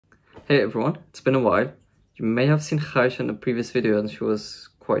Hey everyone, it's been a while. You may have seen Khaisha in the previous video and she was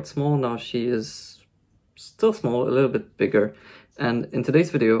quite small. Now she is still small, a little bit bigger. And in today's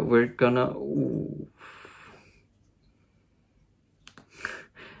video, we're gonna...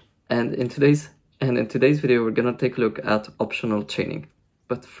 And in today's video, we're gonna take a look at optional chaining.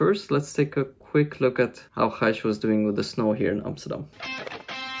 But first, let's take a quick look at how Khaisha was doing with the snow here in Amsterdam.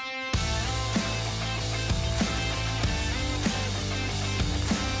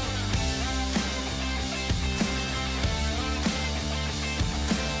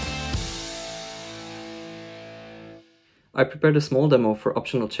 I prepared a small demo for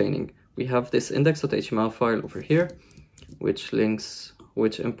optional chaining. We have this index.html file over here, which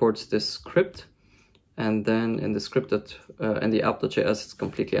imports this script, and then in the script in the app.js it's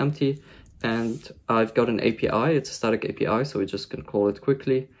completely empty, and I've got an API. It's a static API, so we just can call it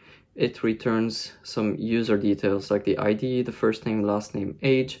quickly. It returns some user details like the ID, the first name, last name,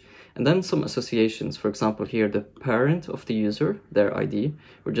 age, and then some associations. For example, here the parent of the user, their ID.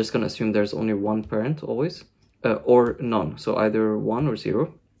 We're just going to assume there's only one parent always. Or none, so either 1 or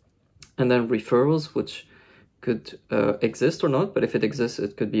 0. And then referrals, which could exist or not, but if it exists,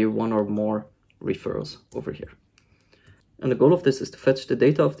 it could be one or more referrals over here. And the goal of this is to fetch the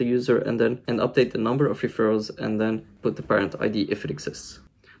data of the user and update the number of referrals and then put the parent ID if it exists.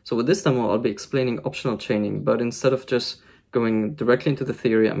 So with this demo, I'll be explaining optional chaining, but instead of just going directly into the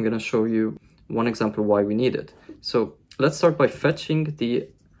theory, I'm going to show you one example why we need it. So let's start by fetching the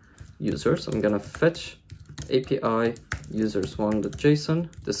user. So I'm going to fetch API users1.json.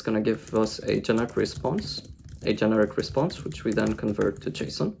 This is going to give us a generic response, which we then convert to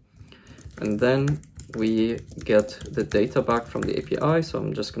JSON. And then we get the data back from the API. So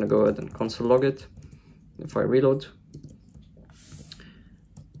I'm just going to go ahead and console log it. If I reload,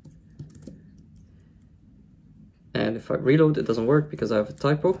 and if I reload, it doesn't work because I have a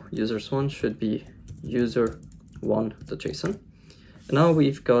typo. Users1 should be user1.json. And now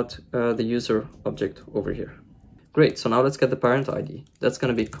we've got the user object over here. Great, so now let's get the parent ID. That's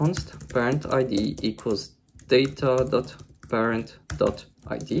going to be const parent ID equals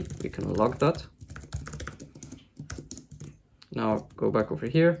data.parent.id. We can log that. Now go back over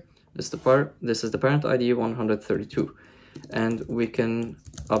here. This is the parent ID 132. And we can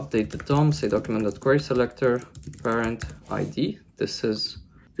update the DOM, say document.querySelector parent ID. This is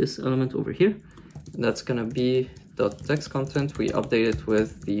this element over here. And that's going to be .text content. We update it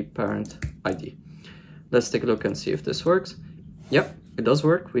with the parent ID. Let's take a look and see if this works. Yep, it does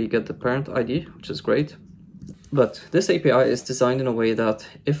work. We get the parent ID, which is great. But this API is designed in a way that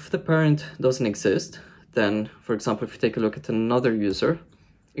if the parent doesn't exist, then, for example, if you take a look at another user,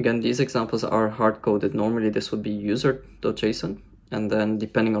 again, these examples are hard-coded. Normally, this would be user.json, and then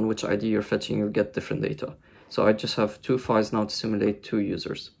depending on which ID you're fetching, you'll get different data. So I just have two files now to simulate two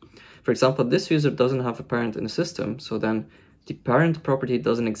users. For example, this user doesn't have a parent in the system, so then the parent property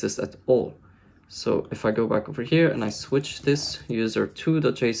doesn't exist at all. So if I go back over here and I switch this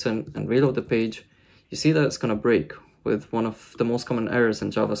user2.json and reload the page, you see that it's going to break with one of the most common errors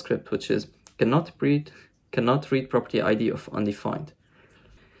in JavaScript, which is cannot read property ID of undefined.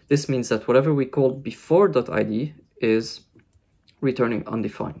 This means that whatever we called before .id is returning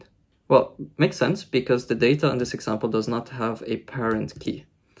undefined. Well, makes sense because the data in this example does not have a parent key.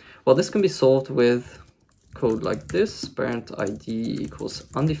 Well, this can be solved with code like this, parent ID equals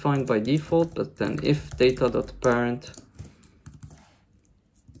undefined by default, but then if data.parent,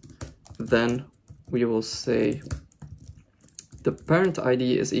 then we will say the parent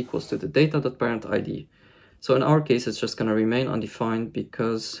ID is equals to the data.parent ID. So in our case, it's just going to remain undefined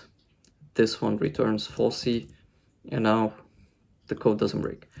because this one returns falsy, and now the code doesn't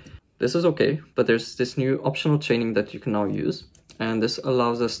break. This is okay, but there's this new optional chaining that you can now use. And this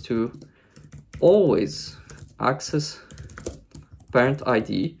allows us to always access parent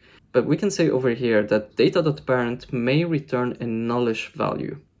ID, but we can say over here that data.parent may return a nullish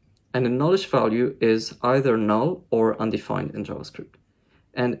value. And a nullish value is either null or undefined in JavaScript.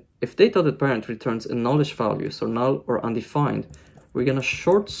 And if data.parent returns a nullish value, so null or undefined, we're going to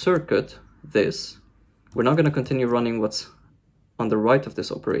short circuit this. We're not going to continue running what's on the right of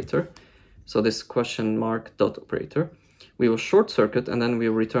this operator. So this question mark dot operator. We will short circuit and then we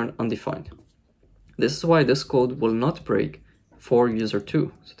will return undefined. This is why this code will not break for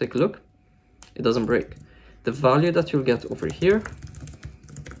user2. So take a look. It doesn't break. The value that you'll get over here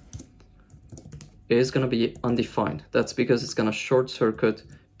is going to be undefined. That's because it's going to short circuit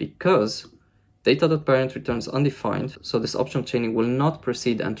because data.parent returns undefined. So this optional chaining will not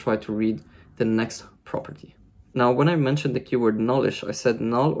proceed and try to read the next property. Now, when I mentioned the keyword nullish, I said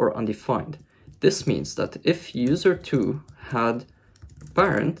null or undefined. This means that if user2 had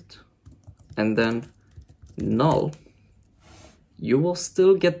parent and then null, you will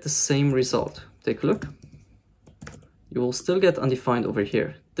still get the same result. Take a look. You will still get undefined over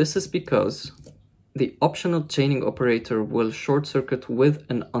here. This is because the optional chaining operator will short circuit with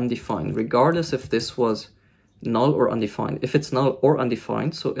an undefined, regardless if this was null or undefined. If it's null or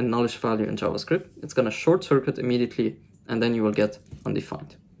undefined, so a nullish value in JavaScript, it's going to short circuit immediately, and then you will get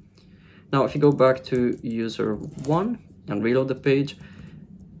undefined. Now, if you go back to user 1 and reload the page,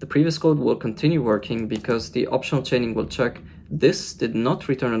 the previous code will continue working because the optional chaining will check this did not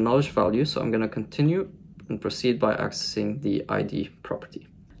return a nullish value, so I'm going to continue and proceed by accessing the ID property.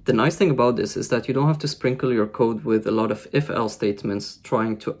 The nice thing about this is that you don't have to sprinkle your code with a lot of if-else statements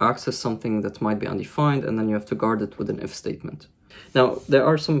trying to access something that might be undefined, and then you have to guard it with an if statement. Now, there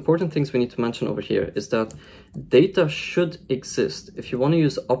are some important things we need to mention over here, is that data should exist. If you want to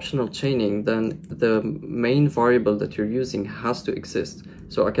use optional chaining, then the main variable that you're using has to exist.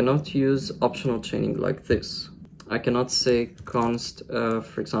 So I cannot use optional chaining like this. I cannot say const,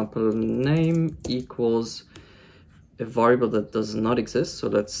 for example, name equals a variable that does not exist. So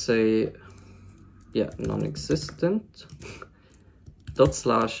let's say, yeah, non-existent dot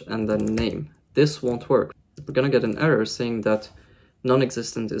slash and then name. This won't work. We're gonna get an error saying that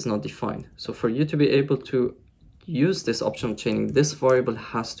non-existent is not defined. So for you to be able to use this optional chaining, this variable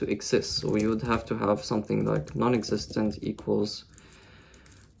has to exist. So we would have to have something like non-existent equals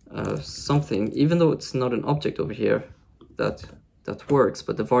something, even though it's not an object over here, that works,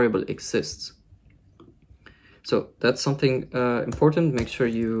 but the variable exists. So that's something important. Make sure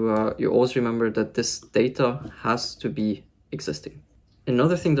you always remember that this data has to be existing.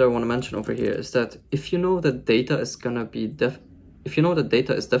 Another thing that I want to mention over here is that if you know that data is gonna be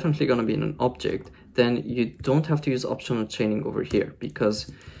definitely gonna be in an object, then you don't have to use optional chaining over here, because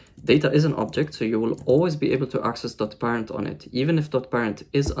data is an object, so you will always be able to access .parent on it, even if .parent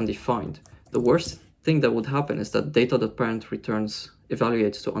is undefined. The worst thing that would happen is that data.parent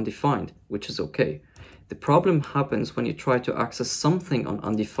evaluates to undefined, which is okay. The problem happens when you try to access something on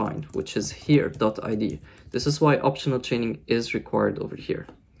undefined, which is here, .id. This is why optional chaining is required over here.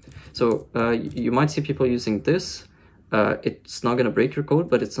 So you might see people using this. It's not going to break your code,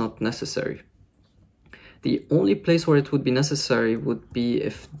 but it's not necessary. The only place where it would be necessary would be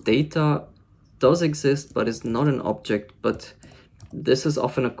if data does exist, but is not an object, but this is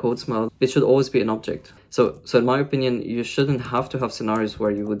often a code smell. It should always be an object. So in my opinion, you shouldn't have to have scenarios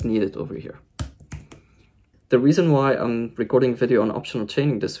where you would need it over here. The reason why I'm recording a video on optional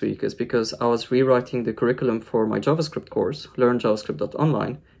chaining this week is because I was rewriting the curriculum for my JavaScript course,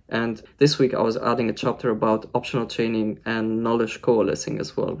 learnjavascript.online, and this week I was adding a chapter about optional chaining and nullish coalescing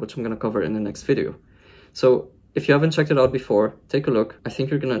as well, which I'm going to cover in the next video. So if you haven't checked it out before, take a look. I think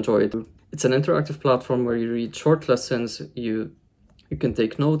you're going to enjoy it. It's an interactive platform where you read short lessons, you can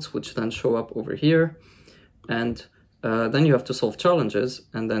take notes, which then show up over here, and then you have to solve challenges,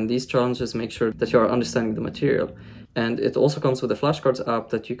 and then these challenges make sure that you are understanding the material. And it also comes with a flashcards app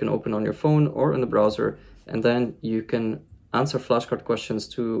that you can open on your phone or in the browser, and then you can answer flashcard questions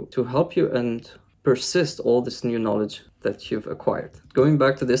to help you and persist all this new knowledge that you've acquired. Going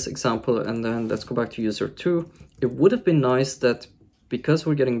back to this example, and then let's go back to user 2, it would have been nice that because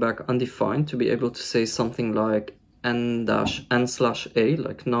we're getting back undefined, to be able to say something like n-n/a,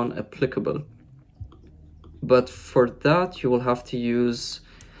 like non-applicable. But for that, you'll have to use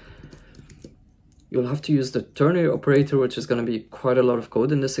the ternary operator, which is going to be quite a lot of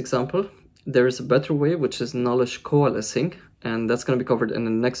code in this example. There is a better way, which is nullish coalescing, and that's going to be covered in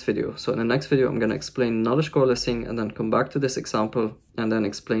the next video. So in the next video, I'm going to explain nullish coalescing and then come back to this example and then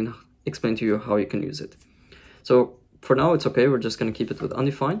explain to you how you can use it. So for now, it's okay. We're just going to keep it with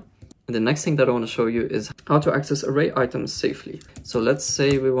undefined. And the next thing that I want to show you is how to access array items safely. So let's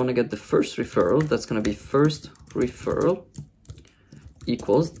say we want to get the first referral. That's going to be first referral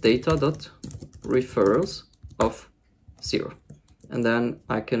equals data.referrals of 0. And then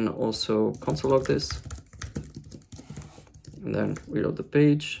I can also console log this and then reload the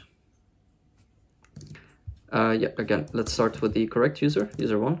page. Again, let's start with the correct user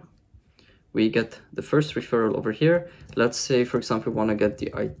 1. We get the first referral over here. Let's say, for example, we want to get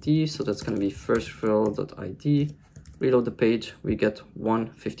the ID. So that's going to be first referral.id. Reload the page. We get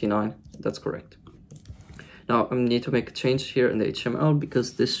 159. That's correct. Now I need to make a change here in the HTML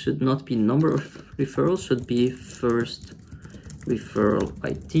because this should not be number of referrals, should be first referral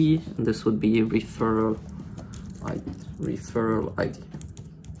ID, and this would be referral ID.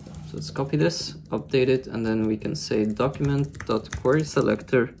 So let's copy this, update it, and then we can say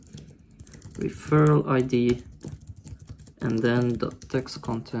document.querySelector referral ID, and then text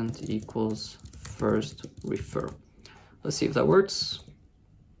content equals first referral. Let's see if that works.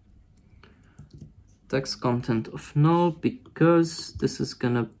 text content of null, because this is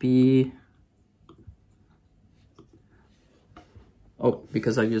gonna be, oh,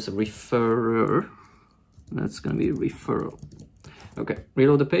 because I use a referrer, that's gonna be referral. Okay,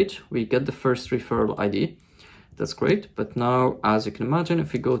 reload the page, we get the first referral ID. That's great, but now, as you can imagine,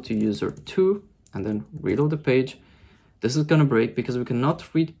 if we go to user2 and then reload the page, this is gonna break because we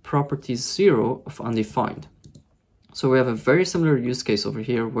cannot read property 0 of undefined. So we have a very similar use case over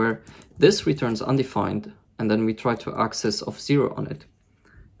here where this returns undefined and then we try to access of 0 on it.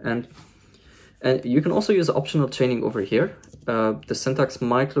 And you can also use optional chaining over here. The syntax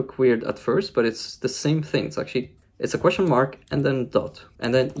might look weird at first, but it's the same thing. It's a question mark and then dot,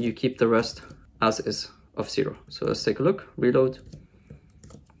 and then you keep the rest as is of 0. So let's take a look, reload,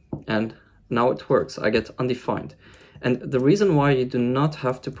 and now it works. I get undefined. And the reason why you do not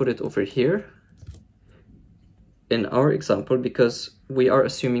have to put it over here in our example, because we are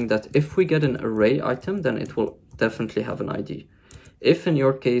assuming that if we get an array item, then it will definitely have an ID. If in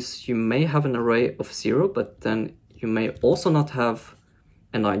your case, you may have an array of 0, but then you may also not have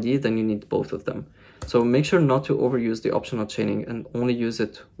an ID, then you need both of them. So make sure not to overuse the optional chaining and only use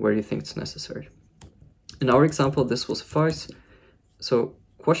it where you think it's necessary. In our example, this will suffice. So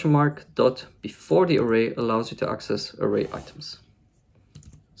question mark dot before the array allows you to access array items.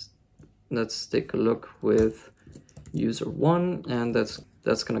 Let's take a look with user1, and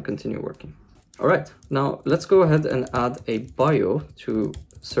that's going to continue working. All right, now let's go ahead and add a bio to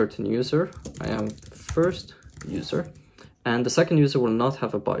certain user. I am the first user, and the second user will not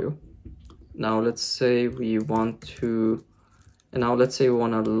have a bio. Now let's say we want to,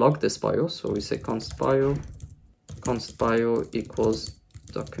 log this bio. So we say const bio equals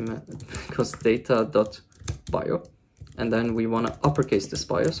document equals data.bio, and then we want to uppercase this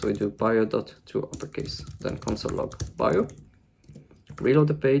bio, so we do bio.toUppercase, then console log bio, reload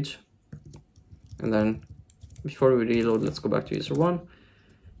the page, and then before we reload, let's go back to user1.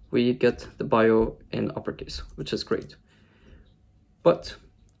 We get the bio in uppercase, which is great. But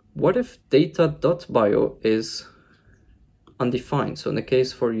what if data.bio is undefined? So in the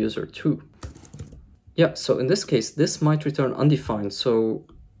case for user2, yeah, so in this case, this might return undefined. So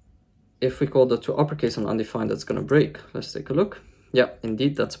if we call that to uppercase on undefined, that's going to break. Let's take a look. Yeah,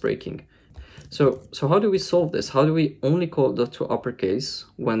 indeed, that's breaking. So how do we solve this? How do we only call that to uppercase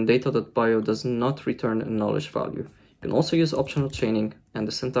when data.bio does not return a nullish value? You can also use optional chaining, and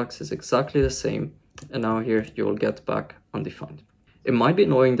the syntax is exactly the same. And now here you will get back undefined. It might be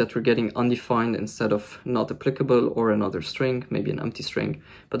annoying that we're getting undefined instead of not applicable or another string, maybe an empty string,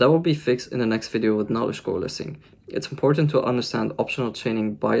 but that will be fixed in the next video with nullish coalescing. It's important to understand optional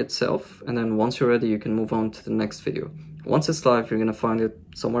chaining by itself, and then once you're ready, you can move on to the next video. Once it's live, you're going to find it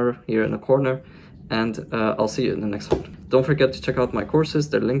somewhere here in the corner, and I'll see you in the next one. Don't forget to check out my courses,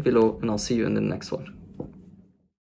 they're linked below, and I'll see you in the next one.